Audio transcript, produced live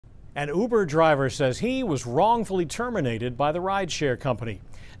An Uber driver says he was wrongfully terminated by the rideshare company.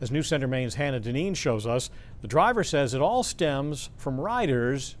 As News Center Maine's Hannah Deneen shows us, the driver says it all stems from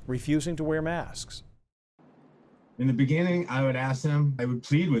riders refusing to wear masks. In the beginning, I would ask them, I would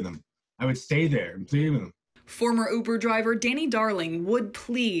plead with them. I would stay there and plead with them. Former Uber driver Danny Darling would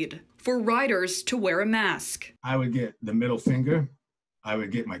plead for riders to wear a mask. I would get the middle finger. I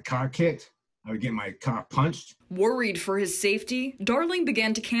would get my car kicked. I would get my car punched. Worried for his safety, Darling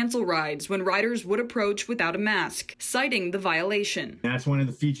began to cancel rides when riders would approach without a mask, citing the violation. That's one of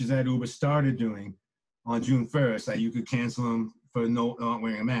the features that Uber started doing on June 1st, that you could cancel them for not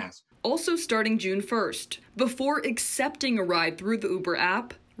wearing a mask. Also starting June 1st, before accepting a ride through the Uber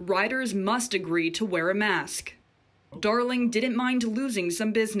app, riders must agree to wear a mask. Darling didn't mind losing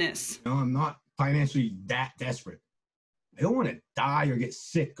some business. I'm not financially that desperate. I don't want to die or get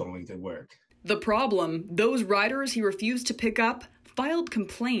sick going to work. The problem, those riders he refused to pick up filed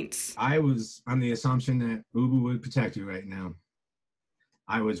complaints. I was on the assumption that Uber would protect you right now.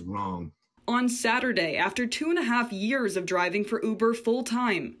 I was wrong. On Saturday, after 2.5 years of driving for Uber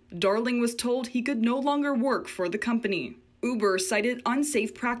full-time, Darling was told he could no longer work for the company. Uber cited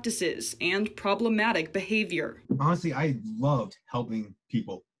unsafe practices and problematic behavior. Honestly, I loved helping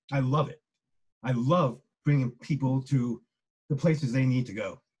people. I love it. I love bringing people to the places they need to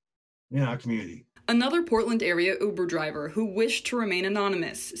go in our community. Another Portland area Uber driver who wished to remain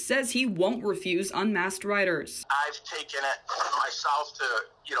anonymous says he won't refuse unmasked riders. I've taken it myself to,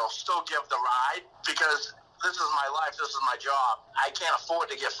 still give the ride because this is my life, this is my job. I can't afford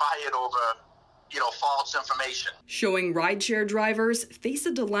to get fired over, false information. Showing rideshare drivers face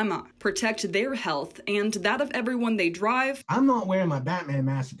a dilemma, protect their health and that of everyone they drive. I'm not wearing my Batman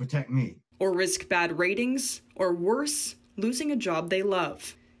mask to protect me. Or risk bad ratings, or worse, losing a job they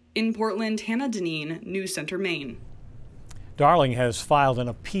love. In Portland, Hannah Deneen, News Center, Maine. Darling has filed an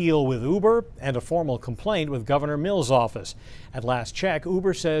appeal with Uber and a formal complaint with Governor Mills' office. At last check,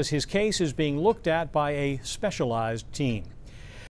 Uber says his case is being looked at by a specialized team.